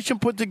organization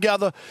put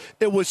together.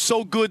 It was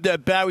so good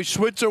that Barry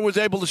Switzer was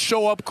able to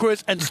show up,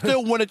 Chris, and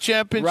still win a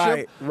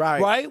championship.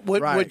 Right.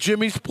 With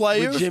Jimmy's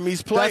players.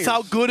 That's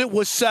how good it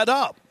was set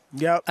up.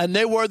 Yep. And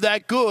they were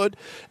that good.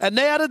 And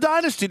they had a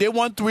dynasty. They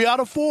won 3 out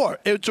of 4.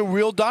 It's a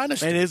real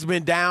dynasty. And it's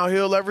been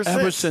downhill ever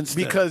since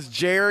then. because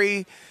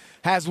Jerry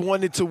has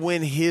wanted to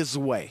win his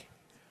way.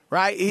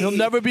 Right? He'll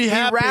never be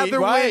happy. He'd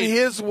rather win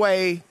his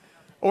way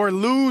or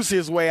lose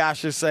his way, I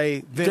should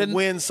say, than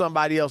win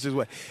somebody else's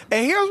way.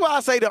 And here's what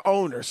I say to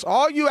owners.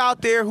 All you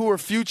out there who are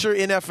future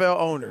NFL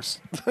owners,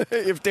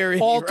 if they're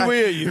any. All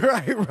three of you.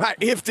 Right.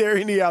 If they're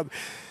any other.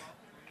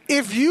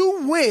 If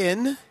you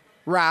win,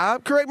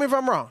 Rob, correct me if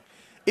I'm wrong.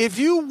 If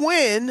you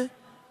win,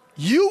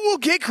 you will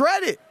get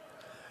credit.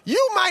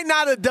 You might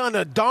not have done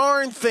a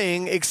darn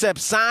thing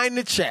except sign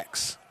the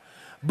checks,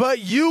 but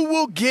you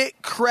will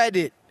get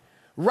credit.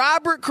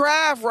 Robert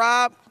Kraft,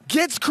 Rob,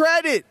 gets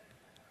credit.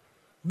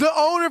 The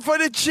owner for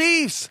the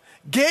Chiefs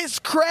gets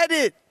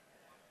credit.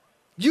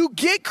 You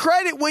get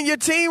credit when your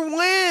team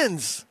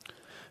wins.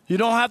 You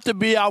don't have to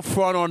be out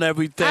front on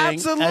everything.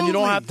 Absolutely. And you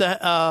don't have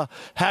to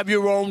have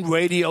your own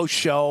radio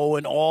show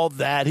and all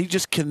that. He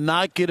just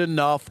cannot get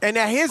enough. And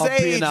at his of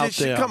age, being out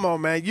there. come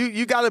on, man.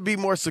 You got to be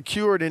more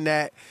secure than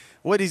that.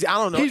 What is, I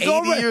don't know, he's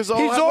 80 years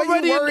old? He's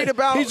already worried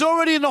about? He's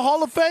already in the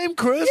Hall of Fame,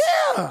 Chris.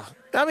 Yeah.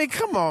 I mean,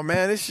 come on,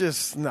 man. It's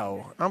just,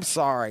 no. I'm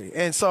sorry.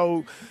 And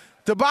so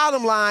the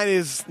bottom line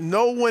is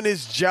no one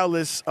is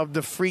jealous of the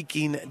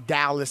freaking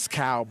Dallas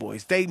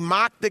Cowboys. They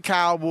mock the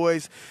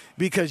Cowboys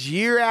because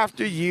year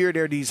after year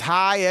there are these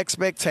high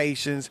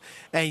expectations,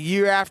 and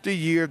year after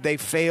year they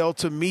fail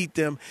to meet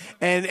them.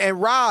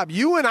 And Rob,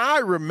 you and I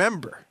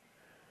remember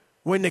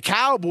when the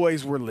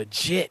Cowboys were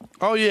legit.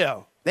 Oh,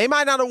 yeah. They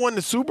might not have won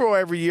the Super Bowl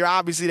every year.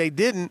 Obviously they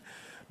didn't.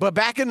 But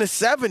back in the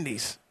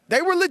 70s,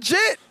 they were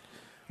legit.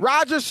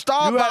 Roger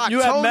Staubach, Tony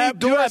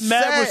Dorsett. You had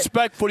mad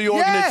respect for the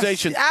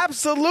organization. Yes,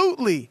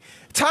 absolutely.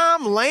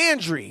 Tom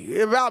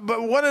Landry, about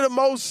one of the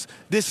most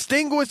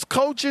distinguished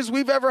coaches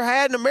we've ever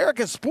had in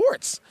American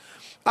sports.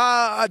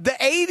 The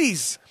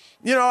 80s,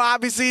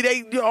 obviously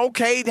they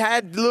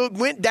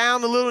went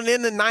down a little, and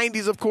in the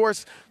 90s, of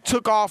course,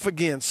 took off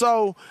again.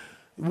 So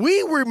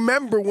we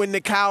remember when the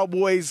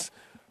Cowboys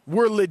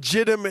were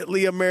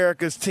legitimately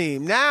America's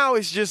team. Now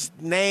it's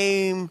just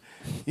name,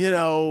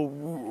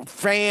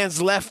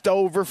 fans left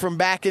over from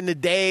back in the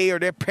day, or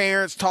their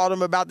parents taught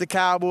them about the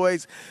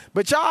Cowboys.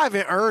 But y'all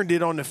haven't earned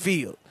it on the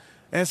field.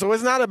 And so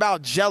it's not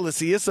about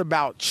jealousy. It's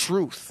about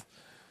truth.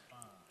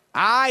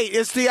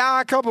 It's the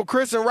Odd Couple,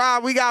 Chris and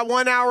Rob. We got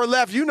 1 hour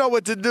left. You know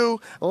what to do.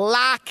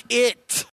 Lock it.